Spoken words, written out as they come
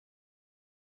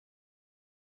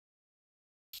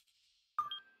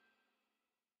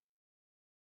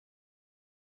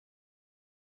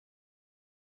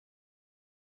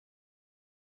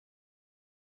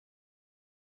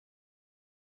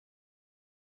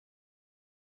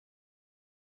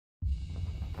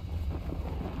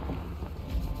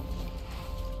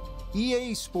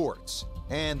EA Sports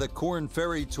and the Korn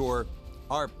Ferry Tour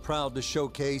are proud to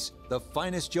showcase the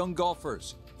finest young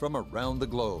golfers from around the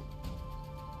globe.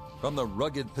 From the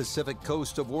rugged Pacific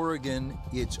coast of Oregon,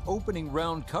 it's opening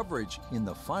round coverage in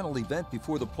the final event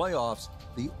before the playoffs,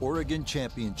 the Oregon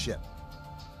Championship.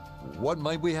 What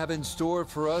might we have in store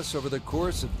for us over the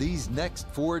course of these next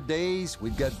 4 days?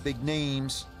 We've got big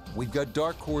names, we've got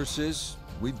dark horses,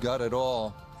 we've got it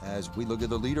all as we look at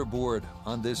the leaderboard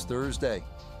on this Thursday.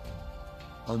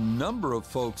 A number of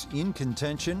folks in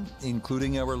contention,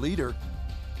 including our leader.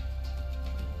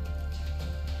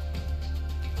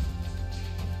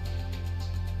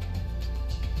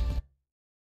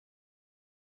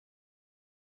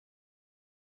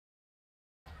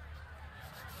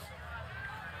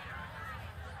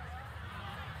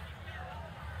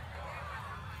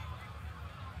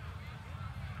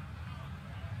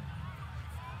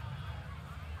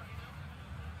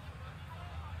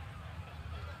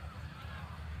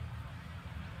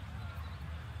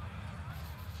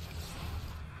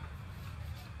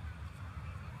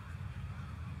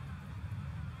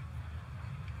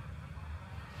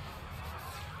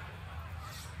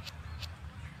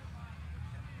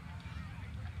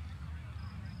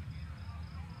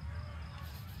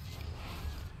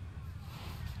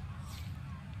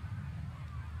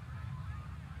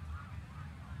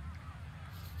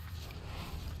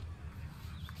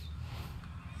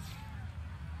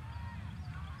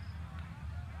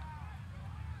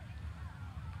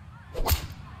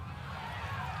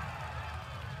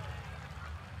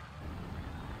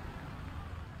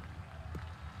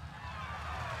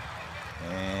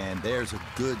 And there's a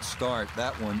good start.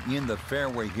 That one in the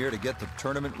fairway here to get the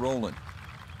tournament rolling.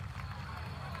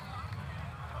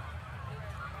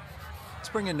 Let's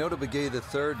bring in Nota Begay the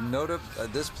third. Nota,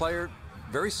 this player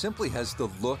very simply has the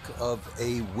look of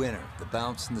a winner. The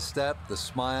bounce in the step, the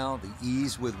smile, the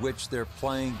ease with which they're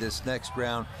playing this next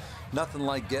round. Nothing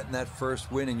like getting that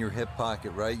first win in your hip pocket,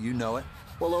 right? You know it.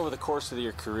 Well, over the course of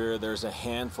your career, there's a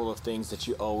handful of things that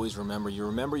you always remember. You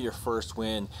remember your first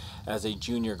win as a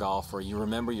junior golfer. You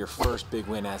remember your first big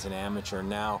win as an amateur.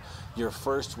 Now, your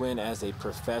first win as a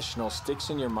professional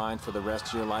sticks in your mind for the rest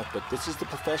of your life, but this is the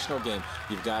professional game.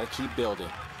 You've got to keep building.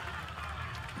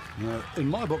 In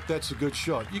my book, that's a good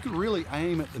shot. You could really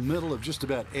aim at the middle of just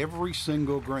about every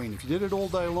single green. If you did it all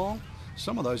day long,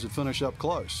 some of those would finish up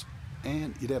close,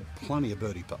 and you'd have plenty of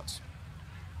birdie putts.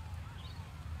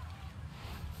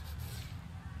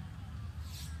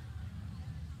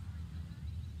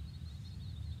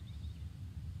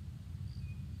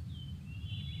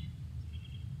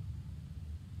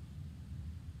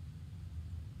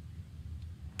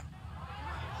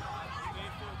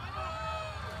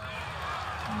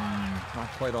 Not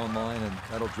quite online, and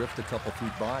that'll drift a couple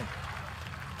feet by.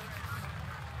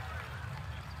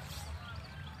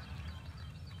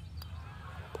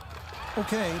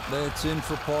 Okay, that's in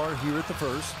for par here at the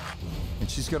first. And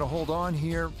she's going to hold on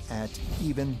here at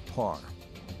even par.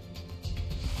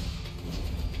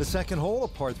 The second hole, a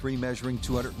par 3 measuring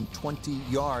 220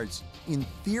 yards. In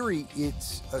theory,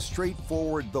 it's a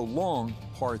straightforward, the long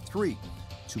par 3.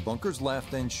 2 bunkers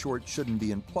left and short shouldn't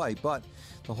be in play, but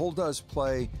the hole does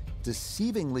play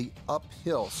deceivingly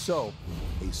uphill, so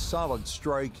a solid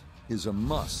strike is a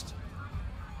must.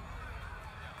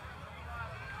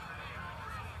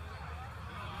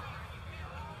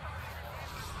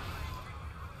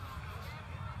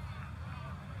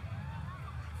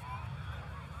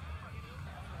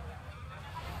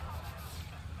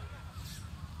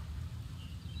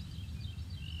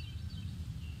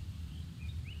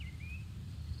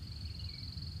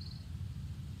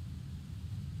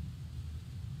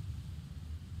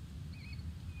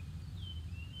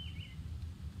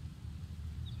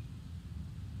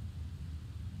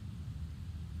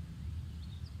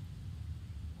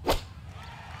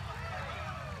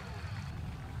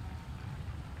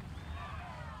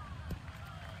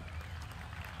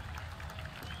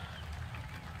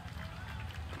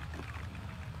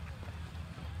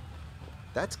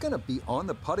 That's going to be on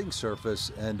the putting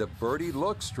surface, and a birdie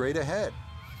look straight ahead.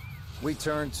 We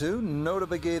turn to Nota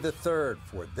Begay the third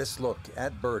for this look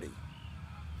at birdie.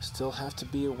 Still have to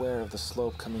be aware of the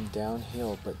slope coming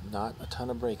downhill, but not a ton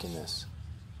of break in this.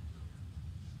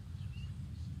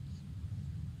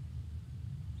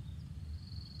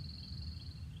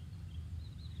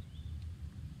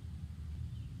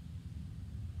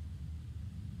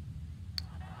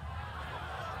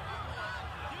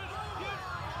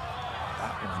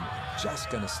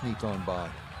 Just going to sneak on by.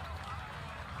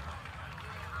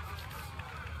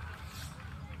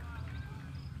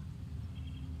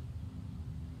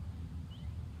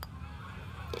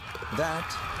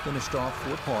 That finished off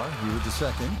for par here at the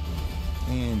second,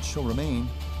 and she'll remain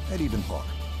at even par.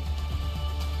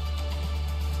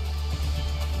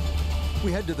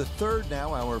 We head to the third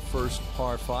now, our first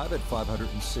par 5 at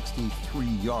 563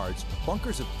 yards.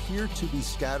 Bunkers appear to be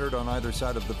scattered on either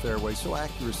side of the fairway, so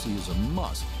accuracy is a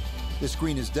must. This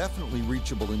green is definitely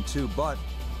reachable in two, but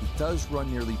it does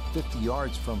run nearly 50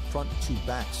 yards from front to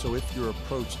back, so if your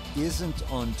approach isn't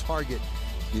on target,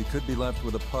 you could be left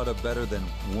with a putt of better than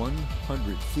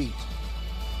 100 feet.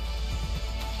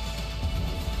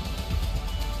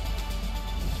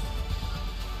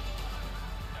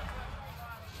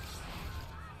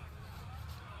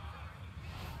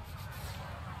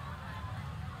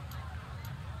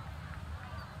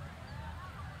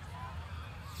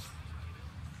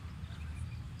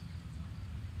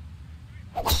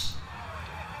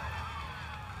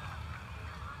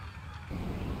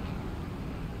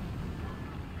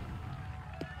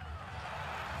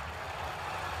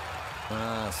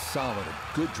 Solid,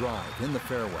 a good drive in the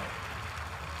fairway.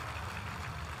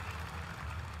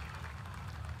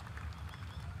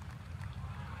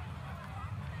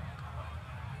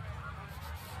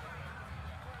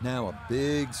 Now a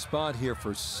big spot here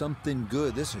for something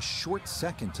good. This is a short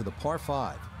second to the par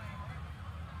 5.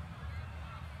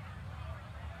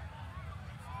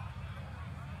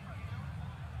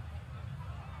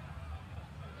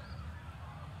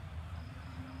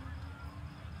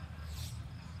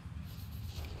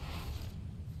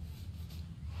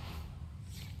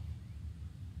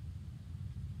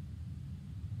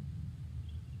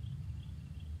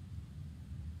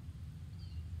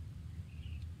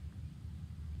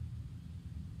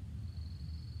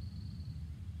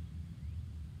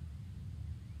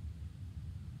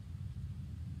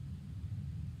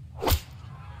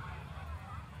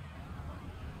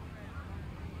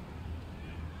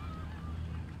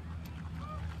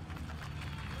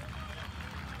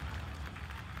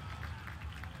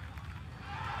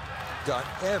 Got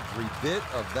every bit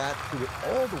of that, threw it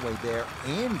all the way there,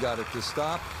 and got it to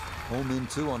stop. Home in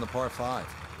two on the par 5.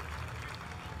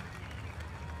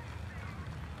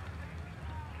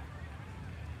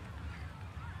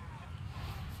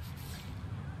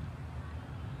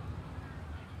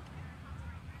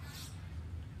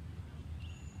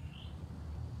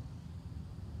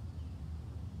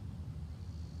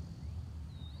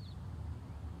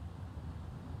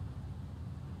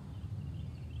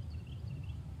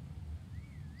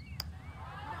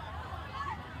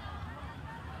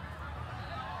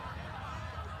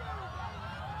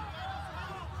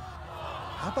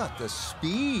 How about the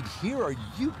speed here? Are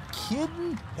you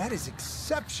kidding? That is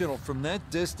exceptional from that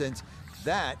distance.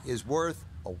 That is worth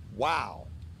a wow.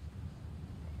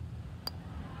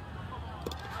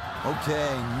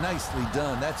 Okay, nicely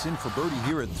done. That's in for birdie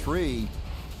here at 3.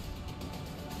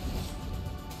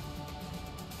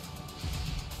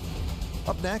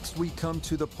 Up next, we come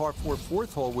to the par 4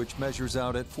 fourth hole, which measures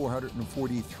out at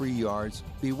 443 yards.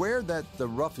 Beware that the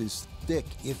rough is thick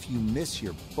if you miss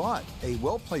here, but a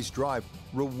well-placed drive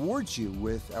rewards you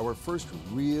with our first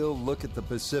real look at the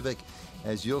Pacific,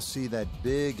 as you'll see that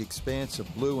big expanse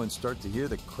of blue and start to hear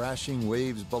the crashing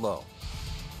waves below.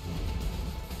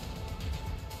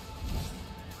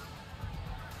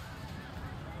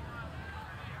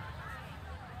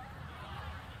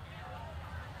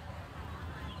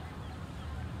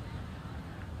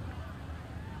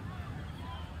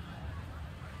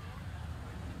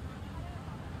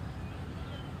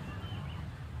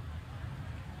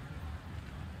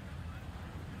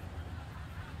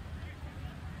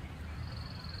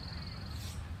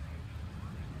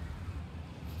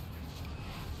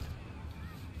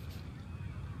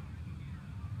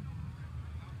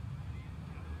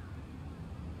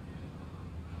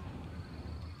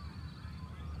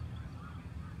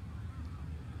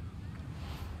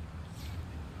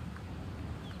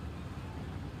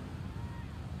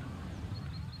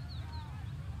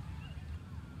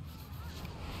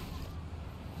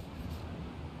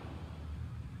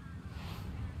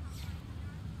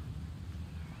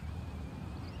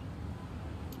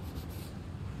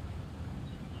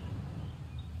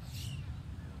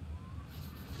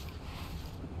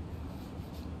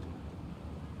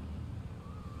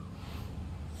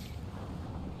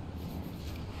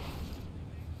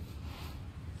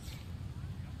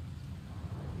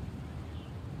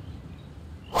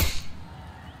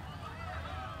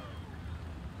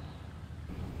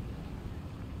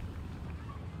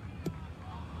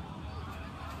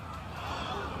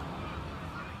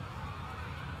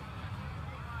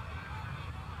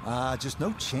 Just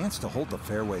no chance to hold the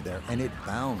fairway there, and it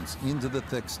bounds into the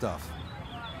thick stuff.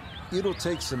 It'll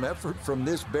take some effort from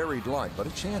this buried line, but a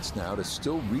chance now to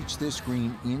still reach this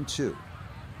green in 2.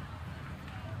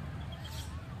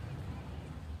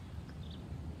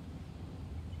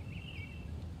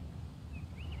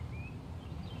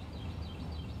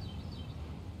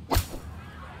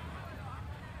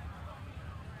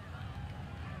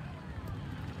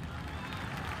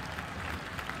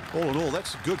 All in all,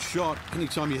 that's a good shot.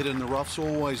 Anytime you hit it in the rough's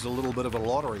always a little bit of a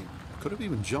lottery. Could have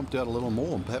even jumped out a little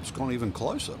more and perhaps gone even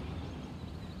closer.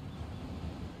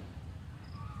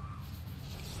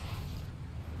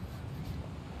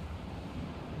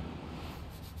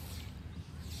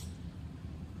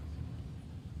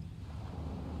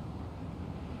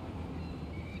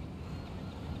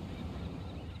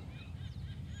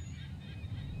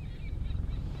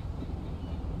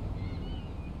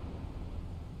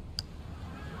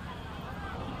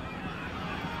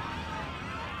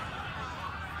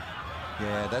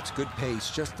 Yeah, that's good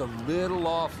pace. Just a little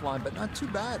offline, but not too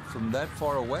bad from that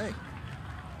far away.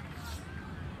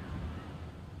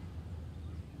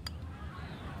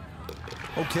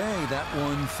 Okay, that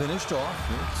one finished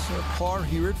off. It's a par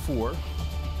here at 4,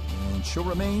 and she'll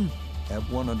remain at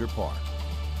 1 under par.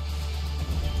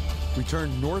 We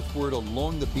turn northward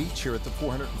along the beach here at the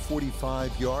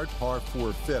 445-yard par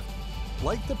 4 fifth.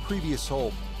 Like the previous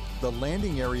hole, the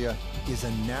landing area is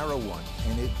a narrow one,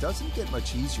 and it doesn't get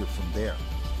much easier from there.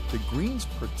 The green's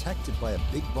protected by a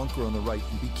big bunker on the right,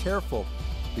 and be careful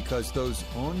because those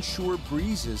onshore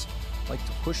breezes like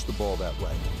to push the ball that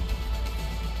way.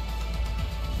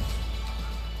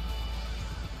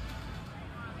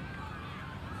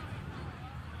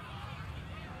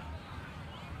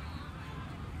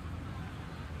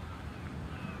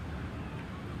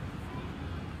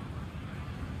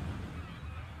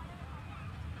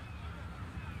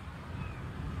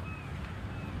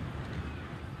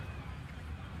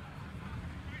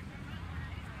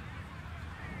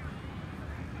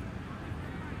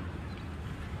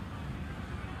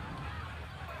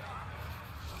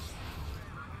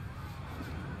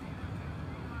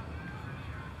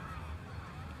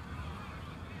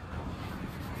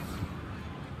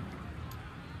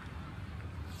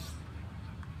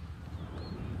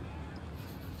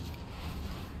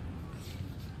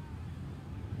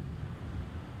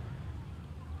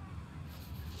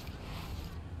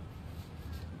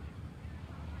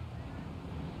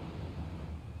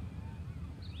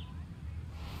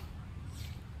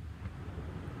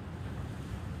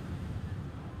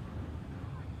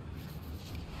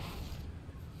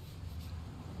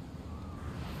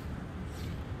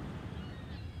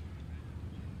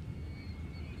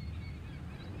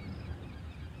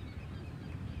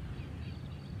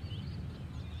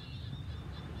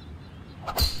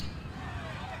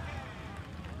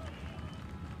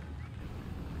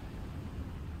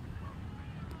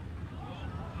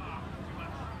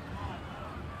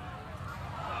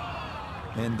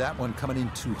 And that one coming in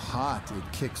too hot. It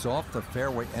kicks off the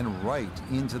fairway and right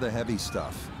into the heavy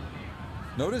stuff.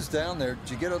 Notice down there,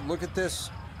 did you get a look at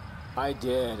this? I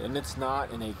did, and it's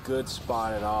not in a good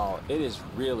spot at all. It is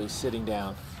really sitting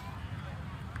down.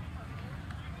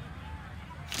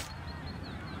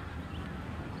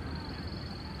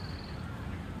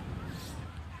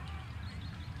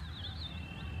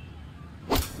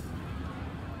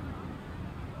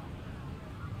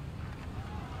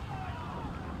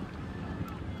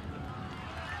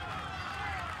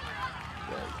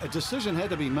 A decision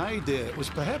had to be made there. It was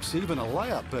perhaps even a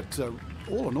layup, but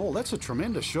all in all, that's a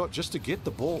tremendous shot just to get the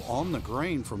ball on the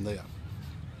green from there.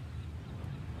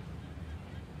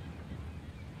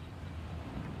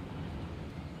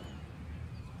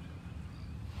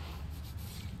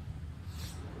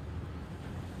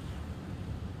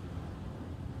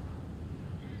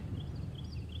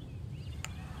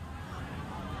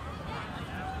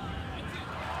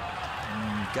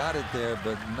 Got it there,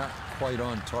 but not quite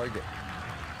on target.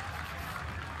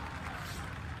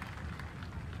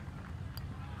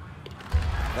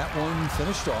 That one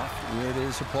finished off. It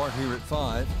is a par here at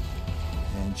 5,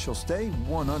 and she'll stay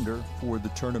 1 under for the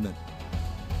tournament.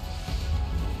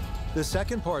 The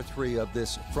second par 3 of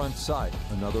this front side,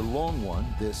 another long one,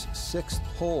 this 6th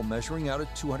hole measuring out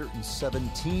at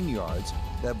 217 yards.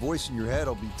 That voice in your head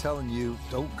will be telling you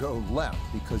don't go left,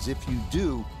 because if you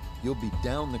do, you'll be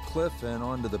down the cliff and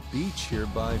onto the beach here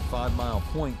by 5 Mile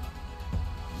Point.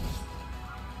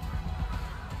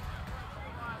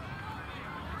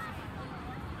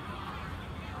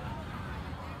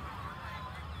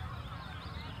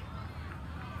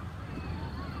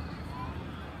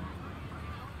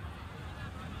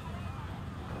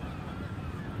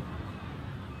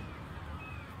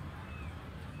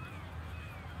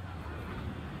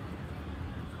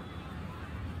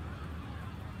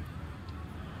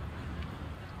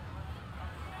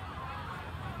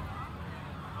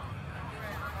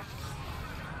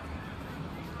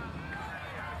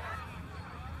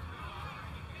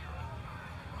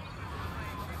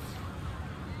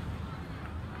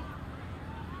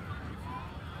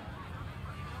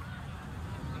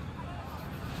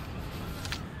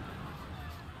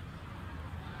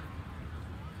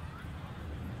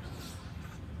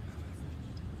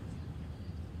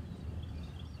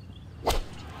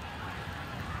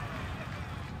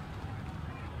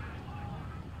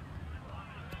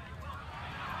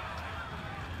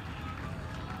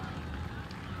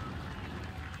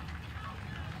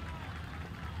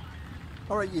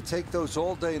 All right, you take those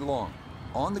all day long.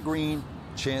 On the green,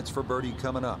 chance for birdie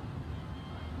coming up.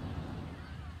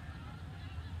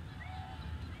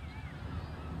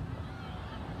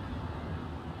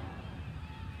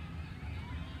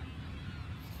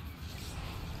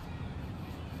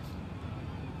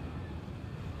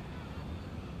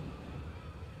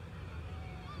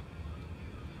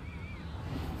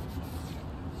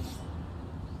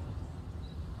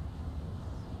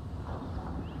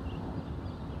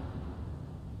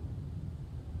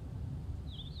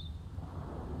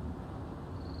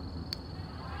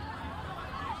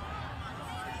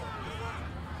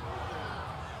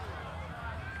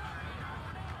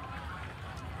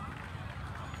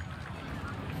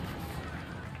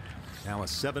 Now a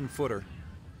 7-footer.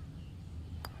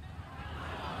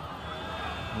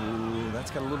 Ooh,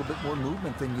 that's got a little bit more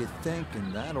movement than you think,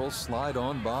 and that'll slide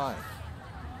on by.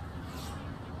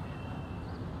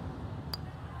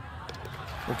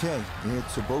 Okay,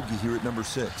 it's a bogey here at number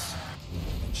 6.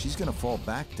 And she's going to fall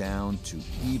back down to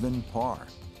even par.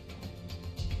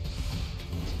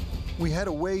 We head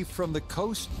away from the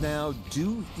coast now,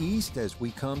 due east as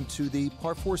we come to the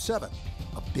par 4-7.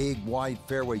 A big, wide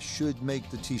fairway should make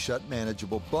the tee shot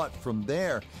manageable, but from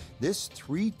there, this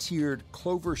 3-tiered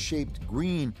clover-shaped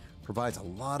green provides a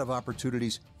lot of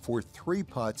opportunities for 3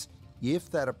 putts if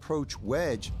that approach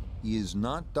wedge is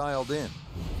not dialed in.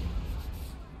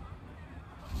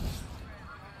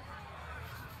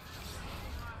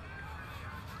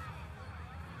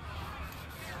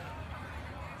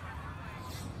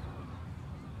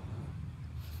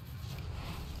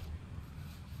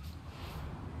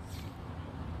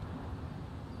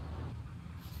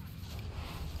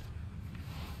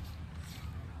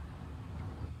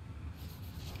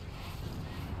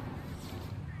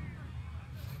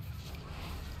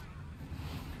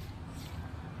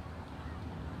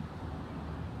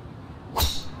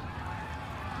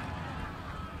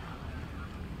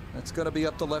 It's going to be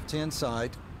up the left-hand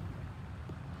side.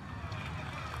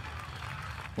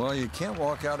 Well, you can't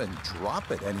walk out and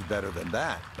drop it any better than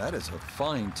that. That is a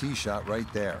fine tee shot right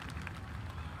there.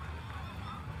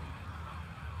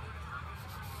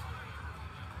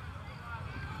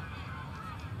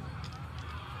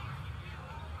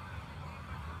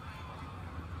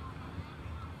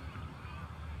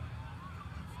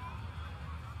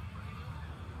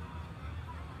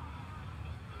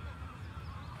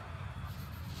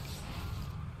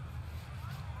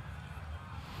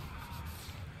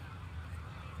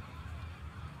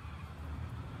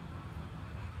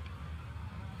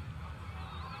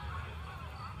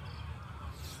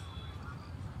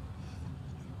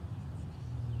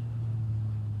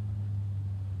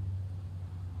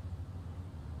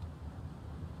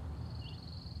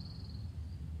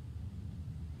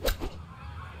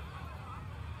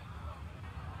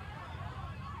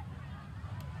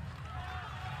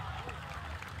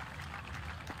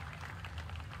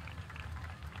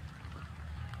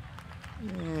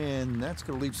 And that's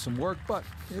going to leave some work, but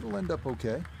it'll end up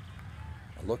okay.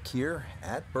 A look here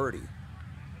at birdie.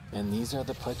 And these are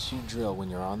the putts you drill when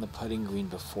you're on the putting green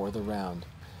before the round.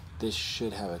 This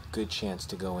should have a good chance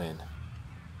to go in.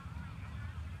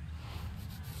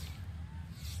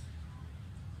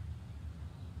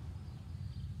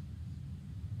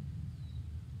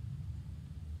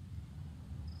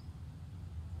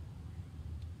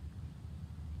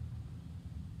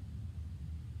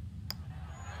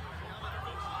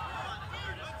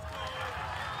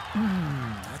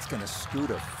 That's going to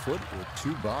scoot a foot or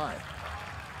 2 by.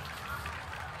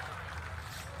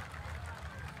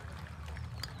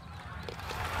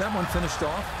 That one finished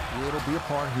off. It'll be a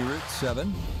par here at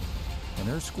 7. And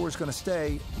her score's going to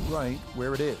stay right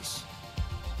where it is.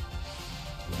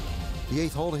 The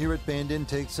 8th hole here at Bandon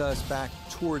takes us back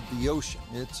toward the ocean.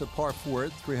 It's a par 4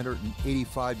 at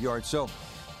 385 yards, so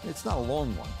it's not a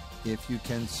long one. If you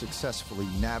can successfully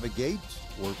navigate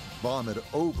or bomb it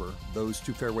over those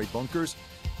 2 fairway bunkers,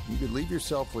 you could leave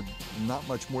yourself with not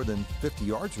much more than 50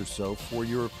 yards or so for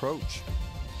your approach.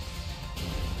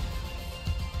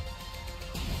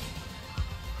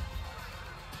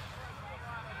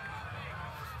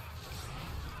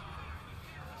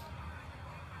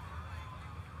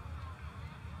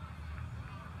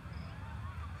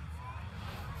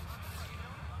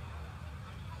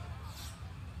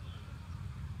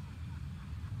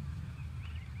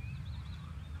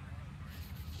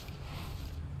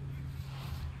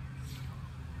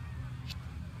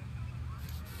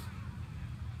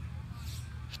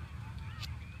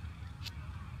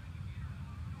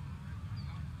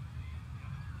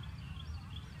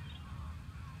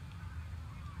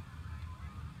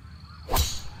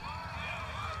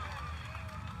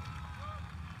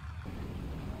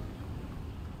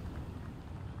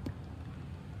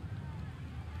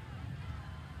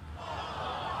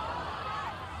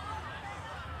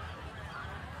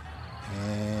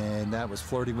 that was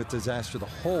flirting with disaster the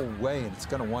whole way, and it's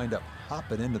going to wind up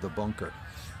hopping into the bunker.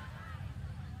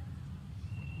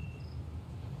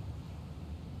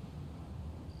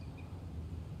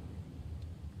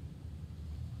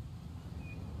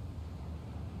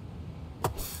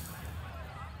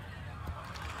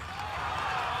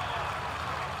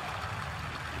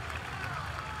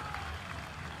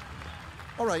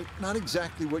 All right, not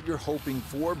exactly what you're hoping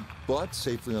for, but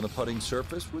safely on the putting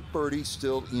surface with birdie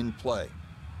still in play.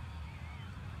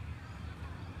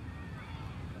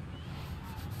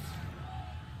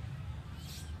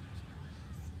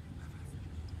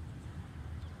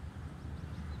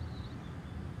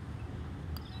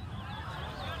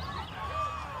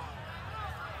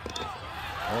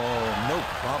 Oh, no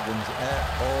problems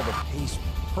at all. The pace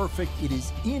perfect. It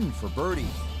is in for birdie.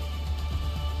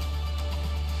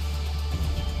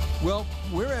 Well,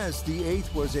 whereas the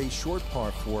 8th was a short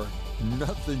par 4,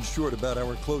 nothing short about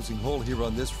our closing hole here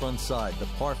on this front side. The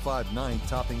par 5 9th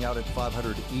topping out at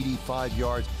 585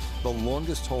 yards, the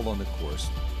longest hole on the course.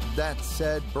 That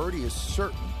said, birdie is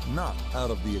certainly not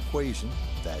out of the equation.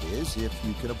 That is, if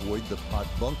you can avoid the pot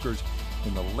bunkers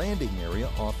in the landing area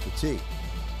off the tee.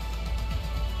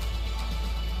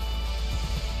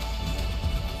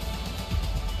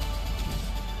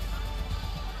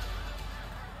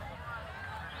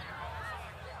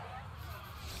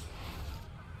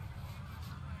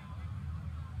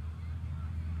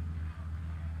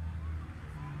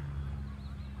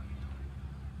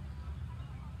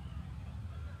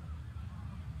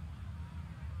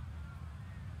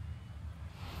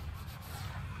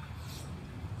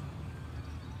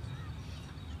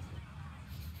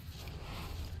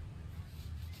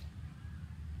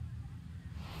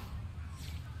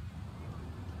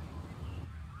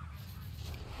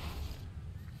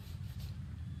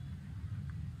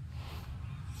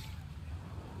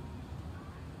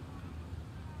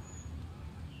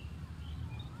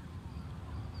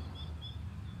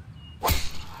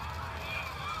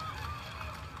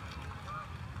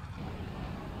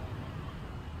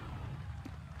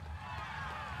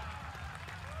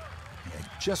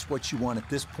 Just what you want at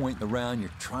this point in the round.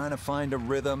 You're trying to find a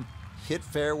rhythm, hit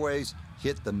fairways,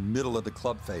 hit the middle of the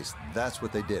club face. That's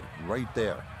what they did right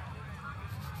there.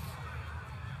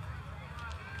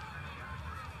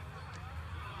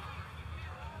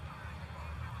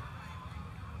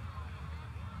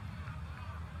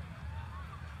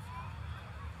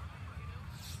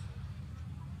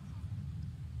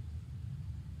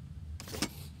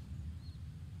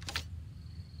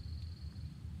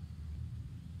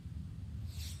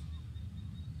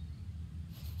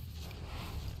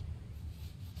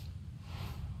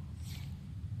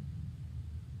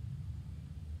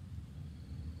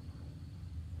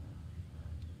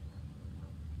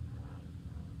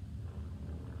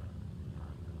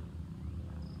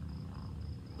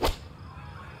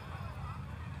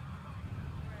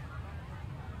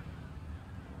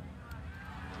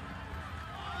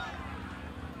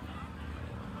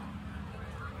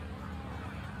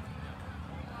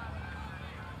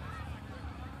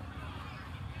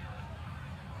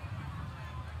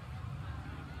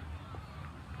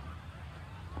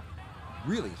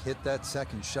 Really hit that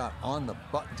second shot on the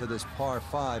button to this par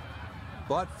 5,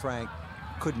 but Frank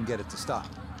couldn't get it to stop.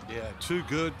 Yeah, too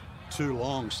good, too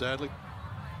long, sadly.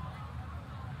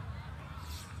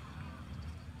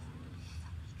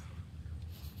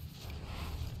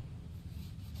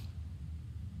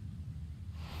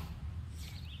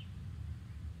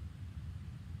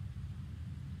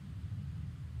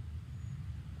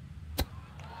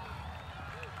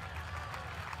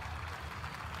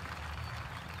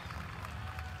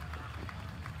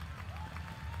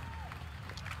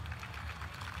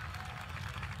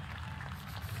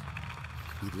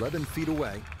 He's 11 feet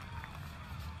away.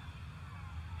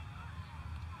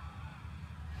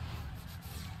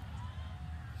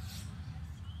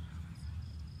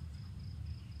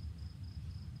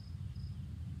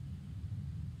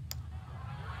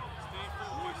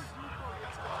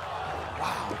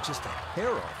 Wow, just a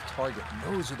hair off target.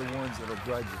 And those are the ones that'll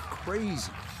drive you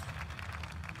crazy.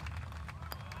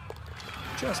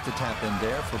 Just a tap in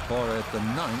there for par at the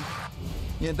 9th.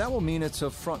 Yeah, that will mean it's a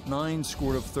front 9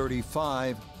 score of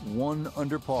 35, 1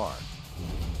 under par.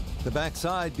 The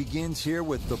backside begins here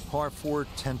with the par 4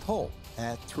 10th hole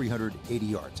at 380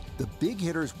 yards. The big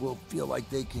hitters will feel like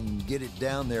they can get it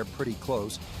down there pretty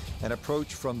close. An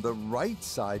approach from the right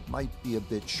side might be a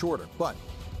bit shorter, but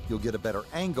you'll get a better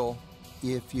angle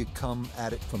if you come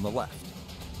at it from the left.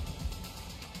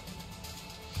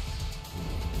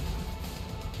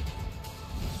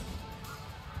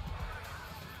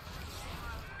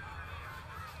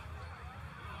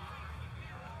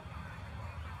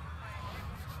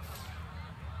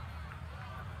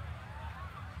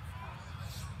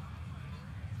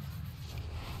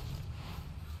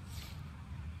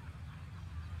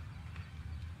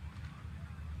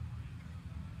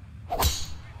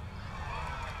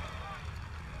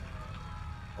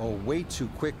 Oh, way too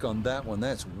quick on that one.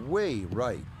 That's way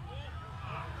right.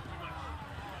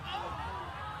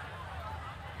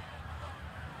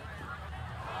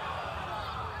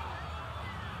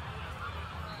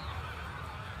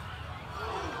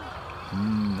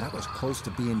 That was close to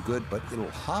being good, but it'll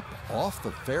hop off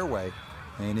the fairway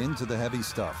and into the heavy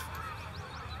stuff.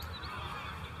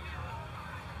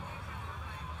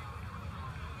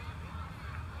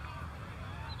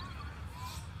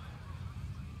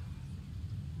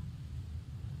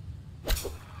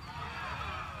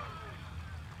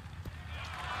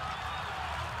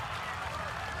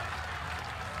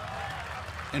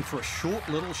 And for a short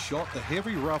little shot, the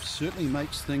heavy rough certainly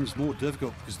makes things more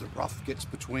difficult because the rough gets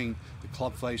between the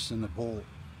club face and the ball.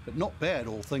 But not bad,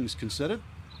 all things considered.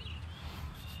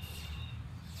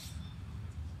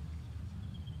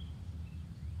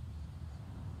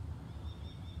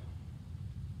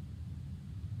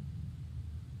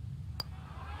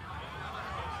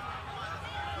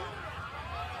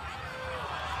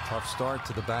 Tough start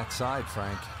to the backside,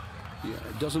 Frank. Yeah,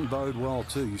 it doesn't bode well,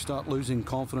 too. You start losing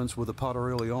confidence with the putter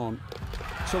early on.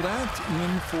 So that's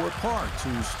in for par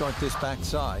to start this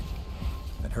backside.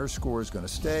 And her score is going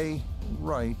to stay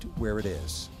right where it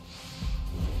is.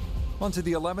 On to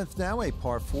the 11th now, a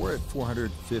par 4 at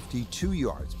 452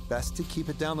 yards. Best to keep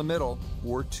it down the middle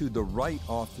or to the right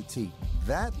off the tee.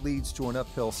 That leads to an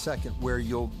uphill second where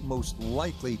you'll most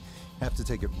likely have to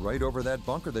take it right over that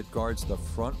bunker that guards the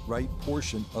front right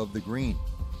portion of the green.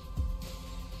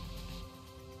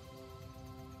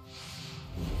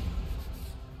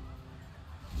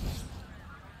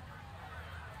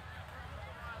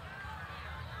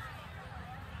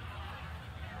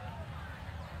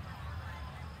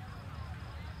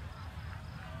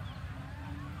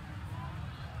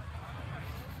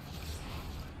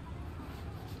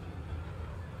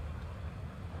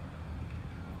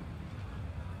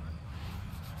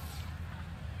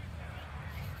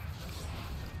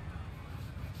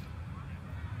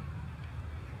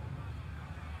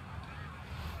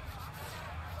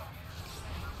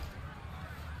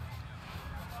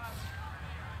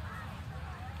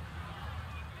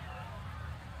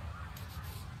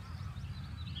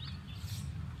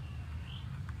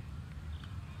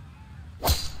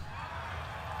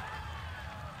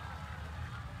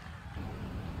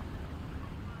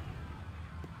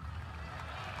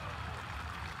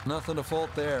 Nothing to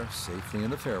fault there, safely in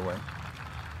the fairway.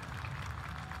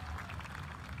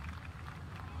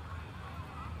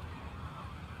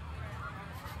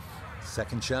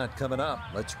 Second shot coming up.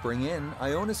 Let's bring in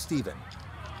Iona Stephen.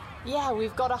 Yeah,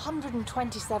 we've got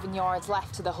 127 yards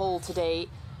left to the hole today.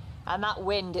 And that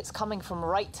wind, it's coming from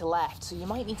right to left. So you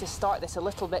might need to start this a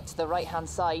little bit to the right-hand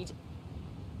side.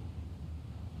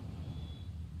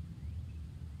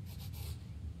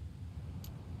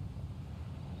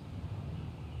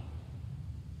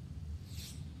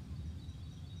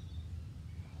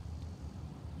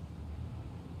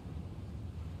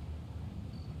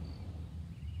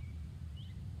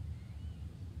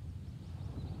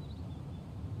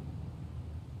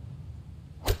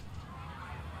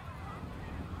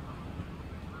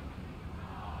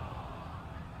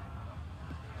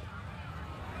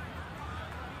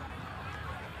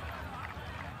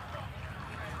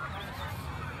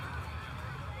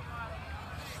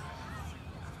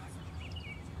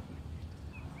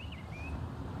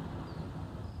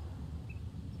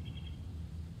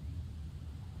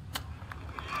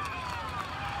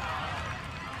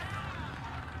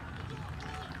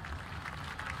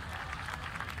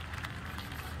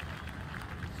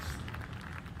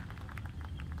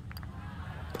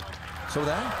 So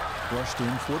that brushed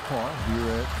in for par here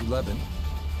at 11.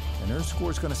 And her score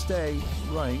is going to stay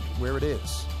right where it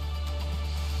is.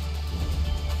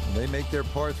 And they make their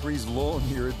par 3s long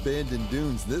here at Bandon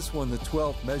Dunes. This one, the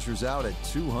 12th, measures out at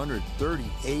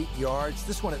 238 yards.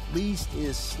 This one at least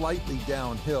is slightly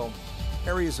downhill.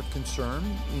 Areas of concern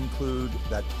include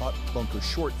that putt bunker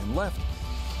short and left,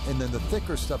 and then the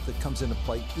thicker stuff that comes into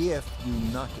play if you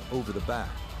knock it over the back.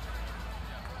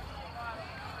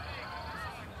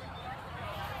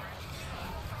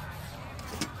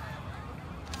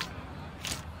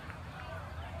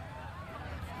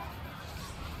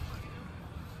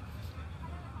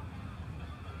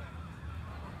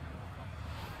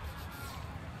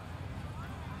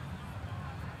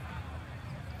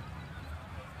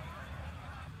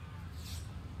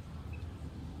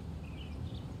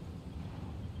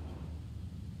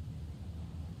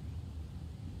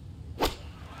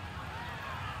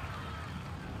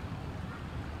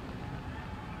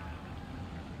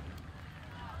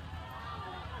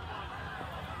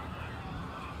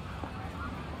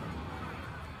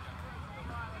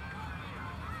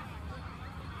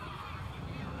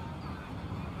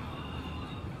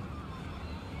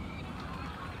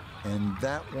 And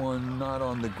that one not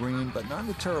on the green, but not in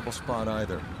a terrible spot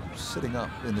either, sitting up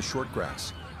in the short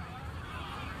grass.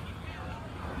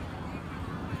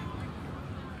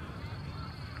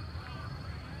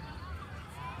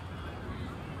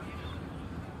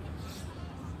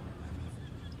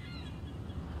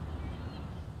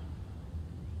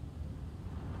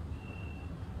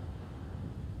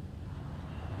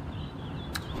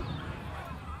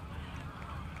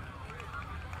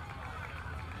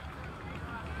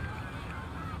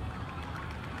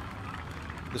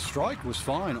 The strike was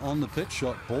fine on the pitch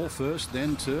shot. Ball first,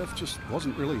 then turf. Just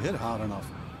wasn't really hit hard enough.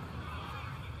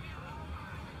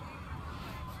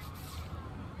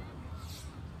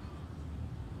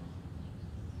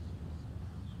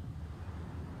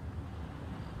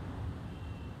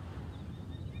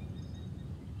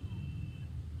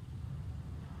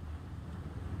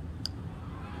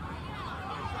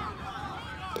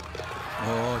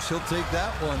 Oh, she'll take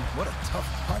that one. What a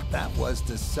tough putt that was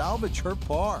to salvage her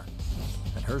par.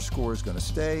 And her score is going to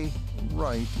stay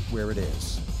right where it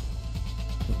is.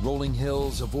 The rolling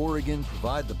hills of Oregon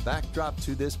provide the backdrop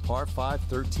to this par 5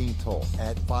 13th hole.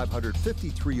 At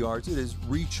 553 yards, it is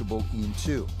reachable in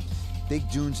 2. Big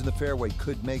dunes in the fairway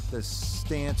could make the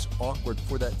stance awkward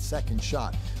for that second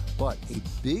shot. But a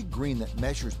big green that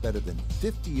measures better than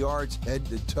 50 yards head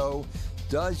to toe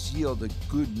does yield a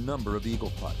good number of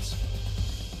eagle putts.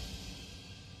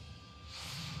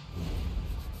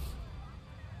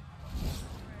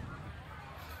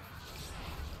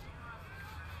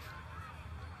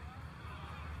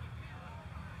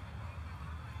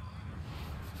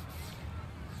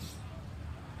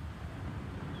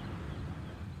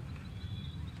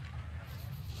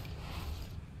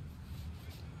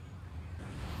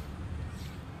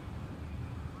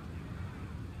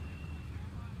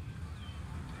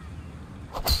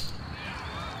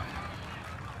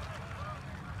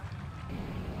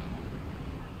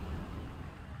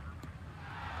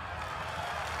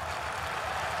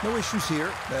 No issues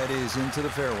here. That is into the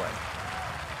fairway.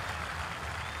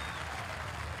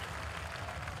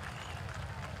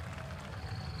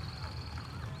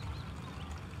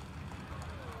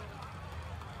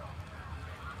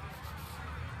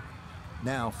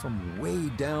 Now, from way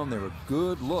down there, a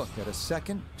good look at a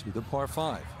second to the par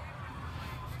 5.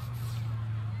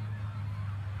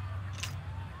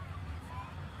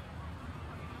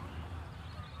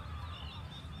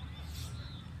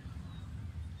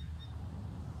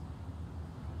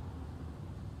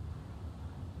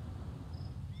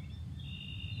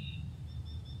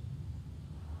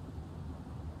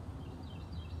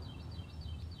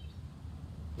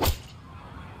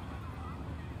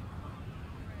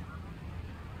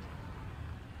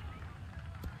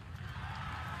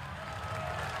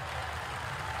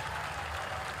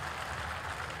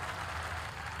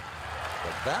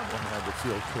 That one had to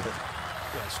feel good.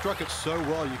 Yeah, it struck it so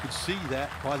well. You could see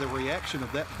that by the reaction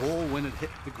of that ball when it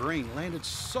hit the green. Landed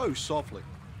so softly.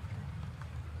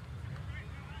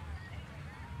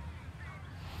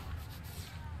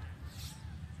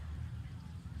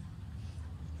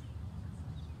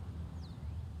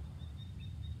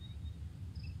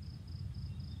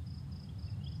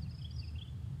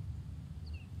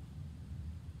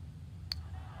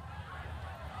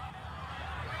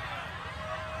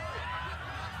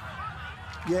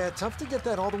 Yeah, tough to get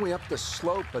that all the way up the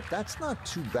slope, but that's not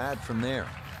too bad from there.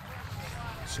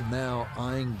 So now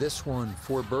eyeing this one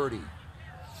for birdie.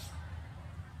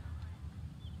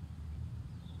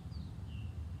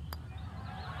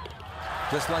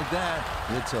 Just like that,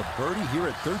 it's a birdie here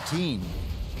at 13.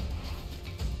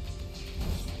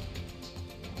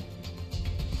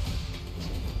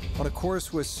 On a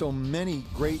course with so many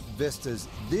great vistas,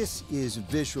 this is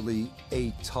visually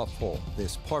a tough hole,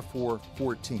 this par 4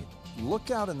 14th.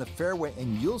 Look out in the fairway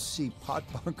and you'll see pot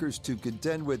bunkers to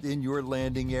contend with in your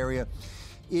landing area.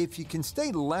 If you can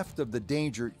stay left of the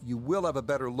danger, you will have a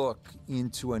better look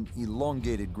into an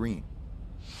elongated green.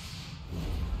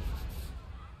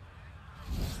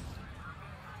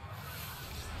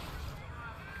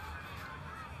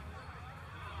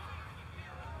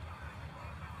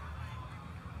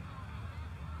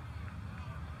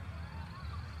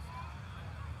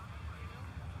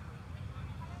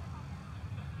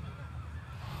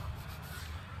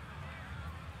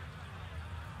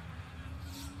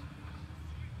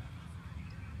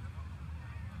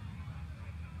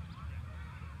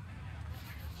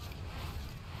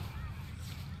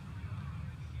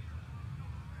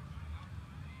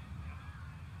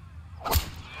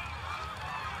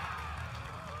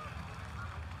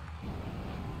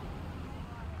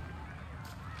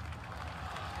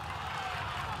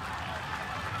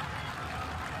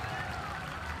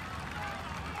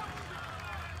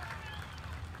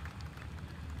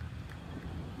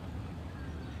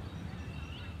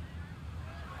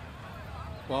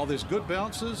 While there's good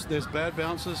bounces, there's bad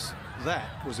bounces. That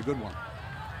was a good one.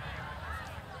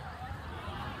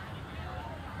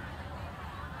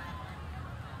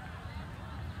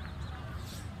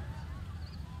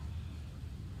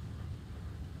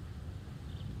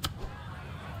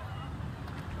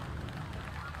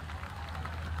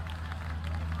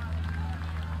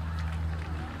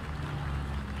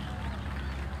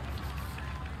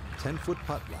 Ten-foot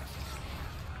putt left.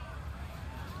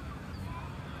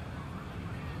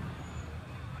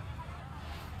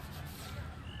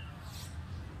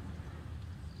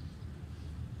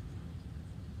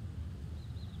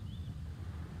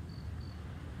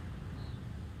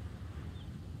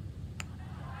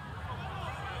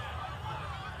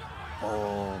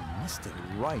 Oh, missed it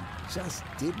right. Just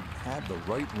didn't have the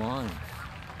right line.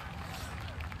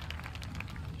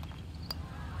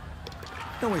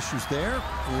 No issues there.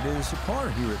 It is a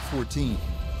par here at 14.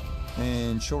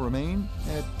 And she'll remain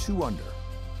at 2 under.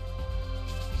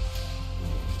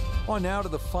 On now to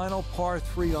the final par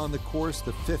 3 on the course,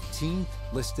 the 15th,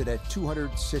 listed at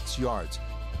 206 yards.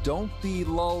 Don't be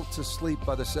lulled to sleep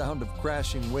by the sound of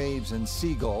crashing waves and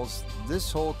seagulls.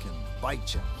 This hole can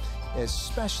bite you,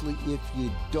 especially if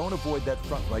you don't avoid that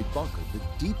front right bunker, the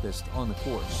deepest on the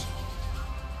course.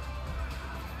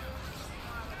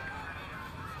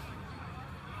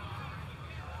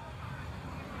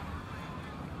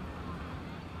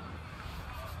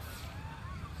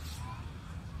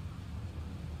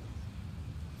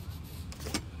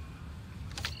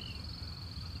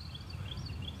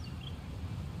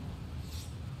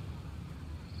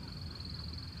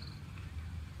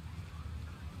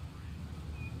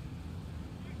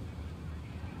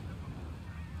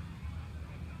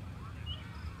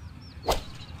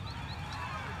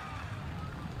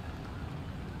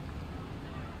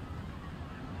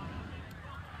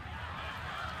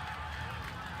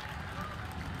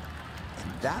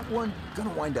 That one gonna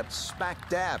wind up smack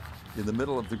dab in the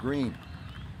middle of the green.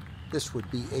 This would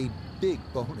be a big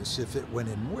bonus if it went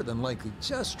in, more than likely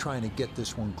just trying to get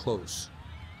this one close.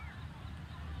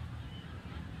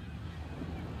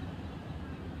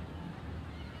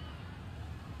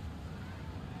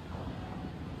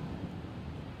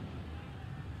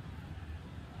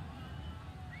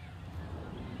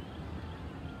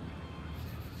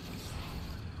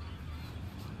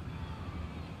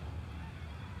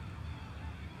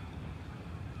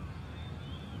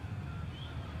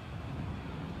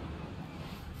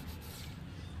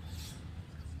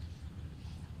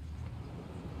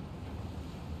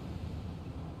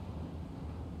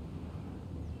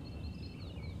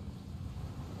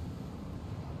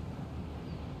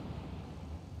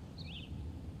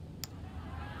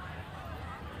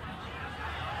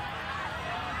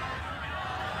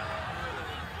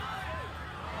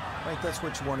 Right, that's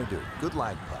what you want to do. Good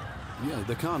lag putt. Yeah,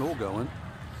 they can't all go in.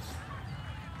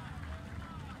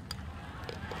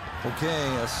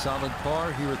 Okay, a solid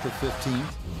par here at the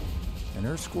 15th. And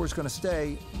her score's going to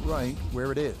stay right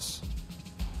where it is.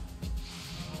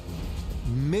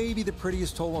 Maybe the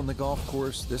prettiest hole on the golf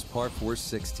course, this par 4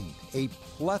 16. A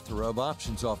plethora of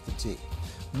options off the tee.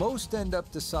 Most end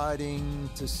up deciding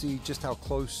to see just how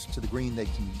close to the green they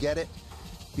can get it.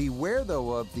 Beware,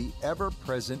 though, of the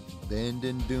ever-present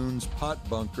Bandon Dunes pot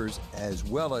bunkers, as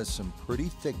well as some pretty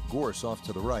thick gorse off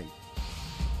to the right.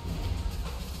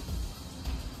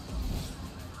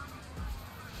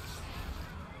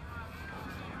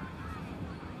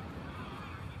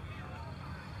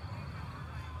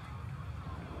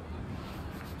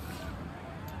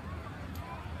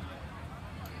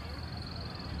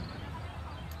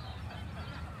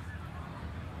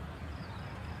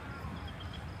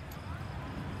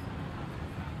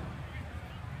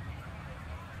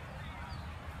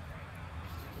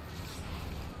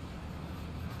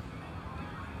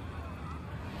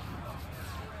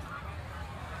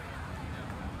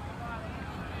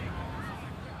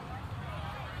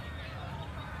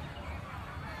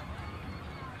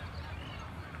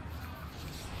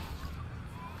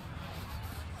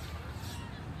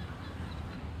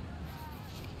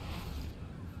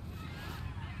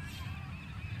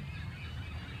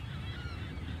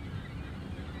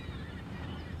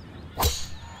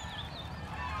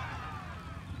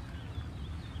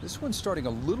 This one's starting a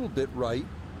little bit right.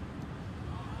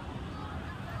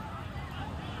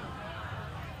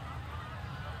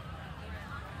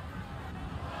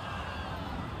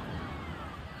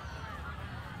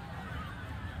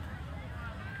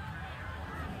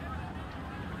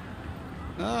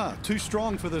 Too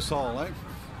strong for this hole, eh?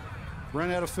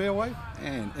 Ran out of fairway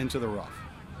and into the rough.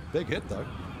 Big hit, though.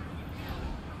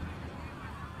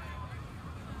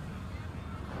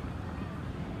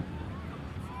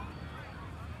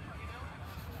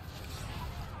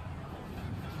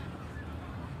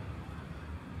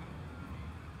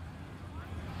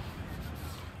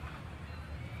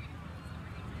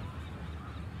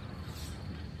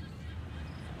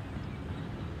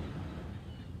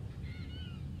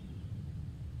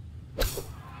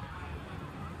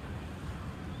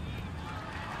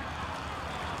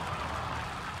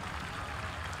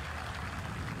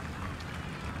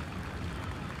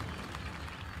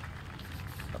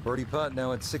 Birdie putt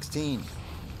now at 16.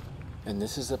 And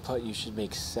this is a putt you should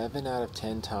make 7 out of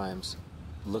 10 times.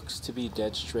 Looks to be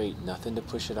dead straight, nothing to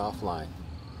push it offline.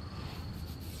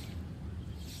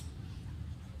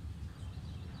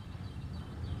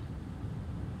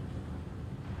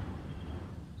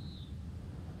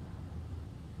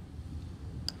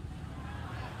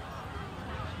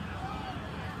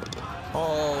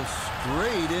 All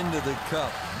straight into the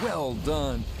cup. Well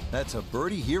done. That's a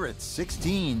birdie here at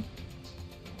 16.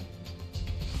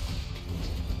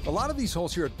 A lot of these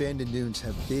holes here at Bandon Dunes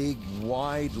have big,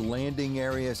 wide landing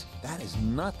areas. That is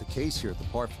not the case here at the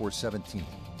par 4 17.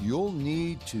 You'll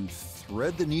need to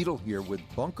thread the needle here with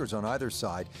bunkers on either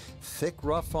side, thick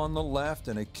rough on the left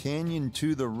and a canyon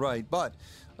to the right. But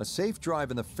a safe drive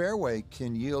in the fairway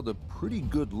can yield a pretty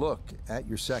good look at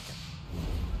your second.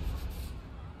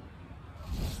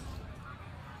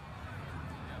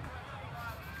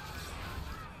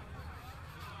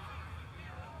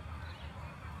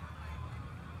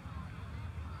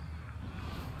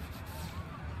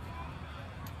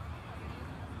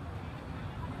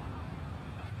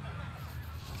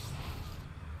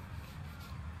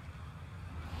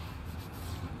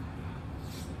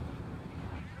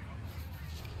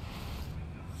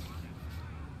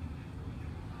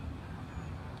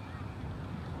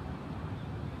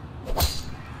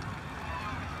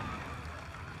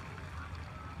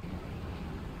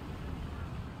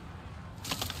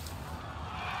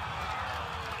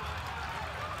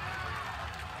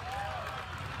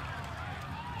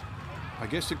 I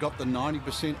guess it got the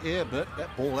 90% air, but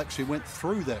that ball actually went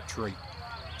through that tree.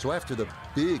 So after the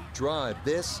big drive,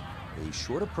 this, a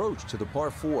short approach to the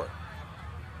par 4.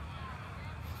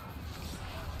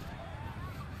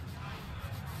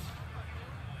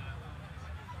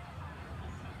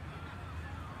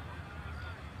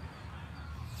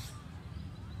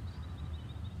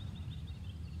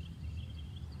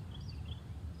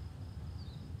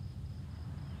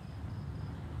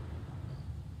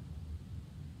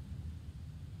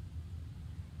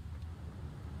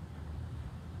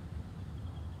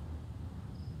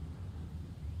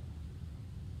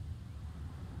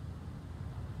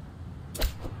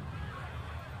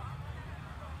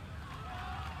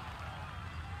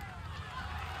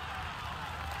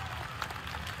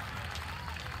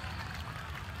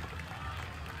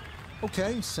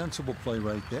 Okay, sensible play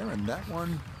right there, and that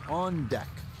one on deck.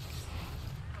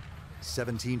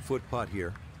 17-foot putt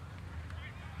here.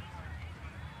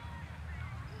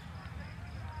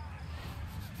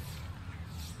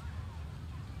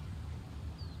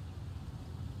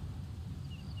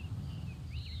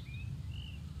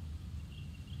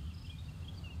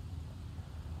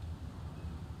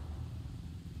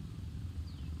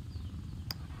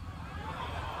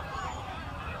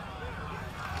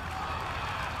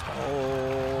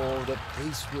 Oh, the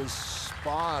pace was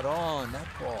spot on. That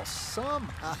ball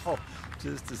somehow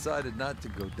just decided not to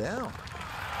go down.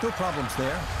 No problems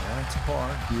there. That's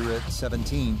par here at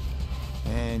 17.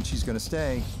 And she's going to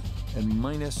stay at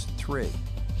 -3.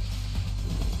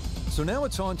 So now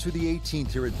it's on to the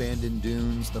 18th here at Bandon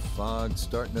Dunes. The fog's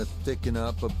starting to thicken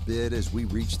up a bit as we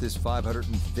reach this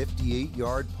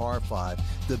 558-yard par 5.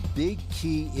 The big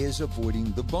key is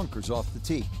avoiding the bunkers off the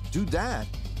tee. Do that,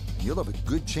 and you'll have a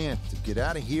good chance to get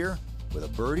out of here with a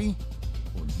birdie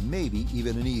or maybe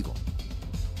even an eagle.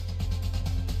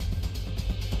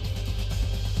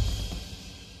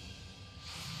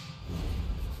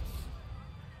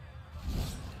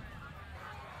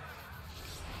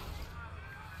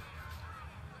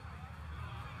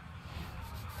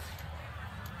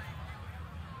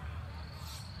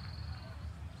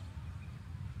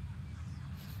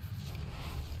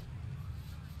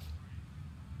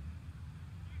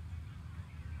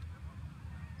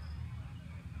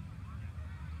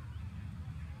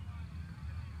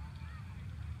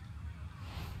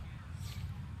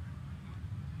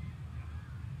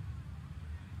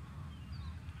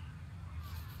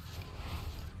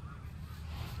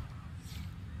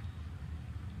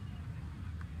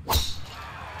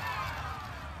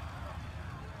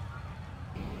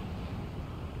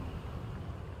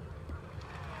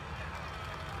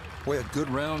 Boy, a good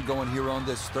round going here on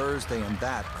this Thursday, and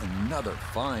that another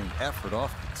fine effort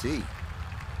off the tee.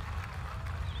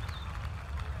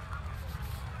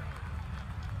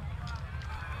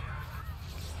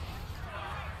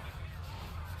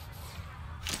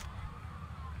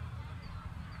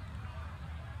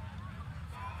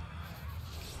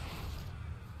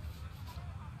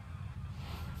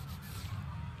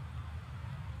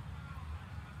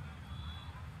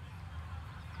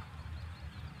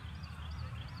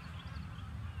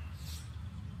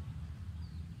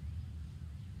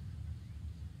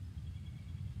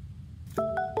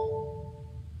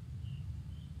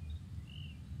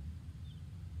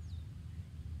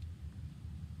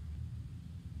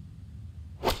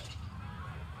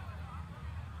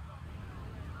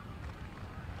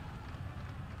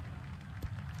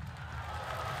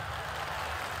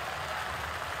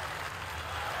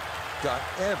 got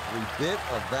every bit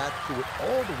of that, threw it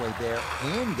all the way there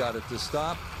and got it to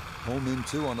stop. Home in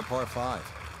 2 on the par 5.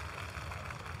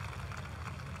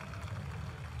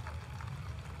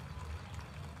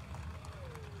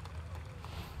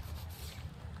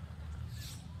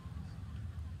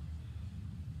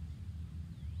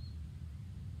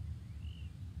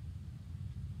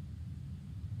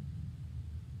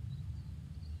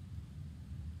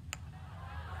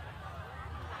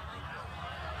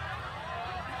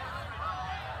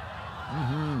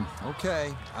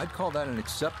 Okay, I'd call that an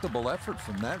acceptable effort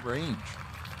from that range.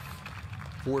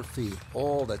 4 feet,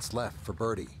 all that's left for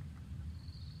birdie.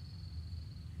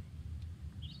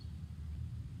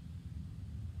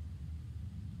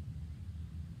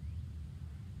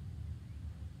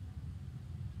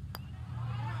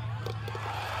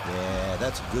 Yeah,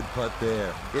 that's a good putt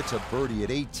there. It's a birdie at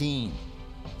 18.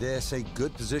 This a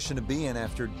good position to be in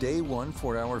after day 1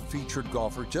 for our featured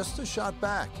golfer. Just a shot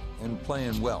back and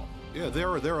playing well. Yeah, there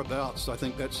or thereabouts. I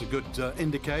think that's a good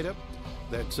indicator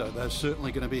that they're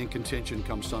certainly going to be in contention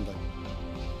come Sunday.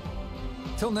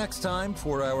 Till next time,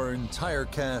 for our entire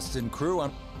cast and crew,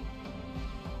 I'm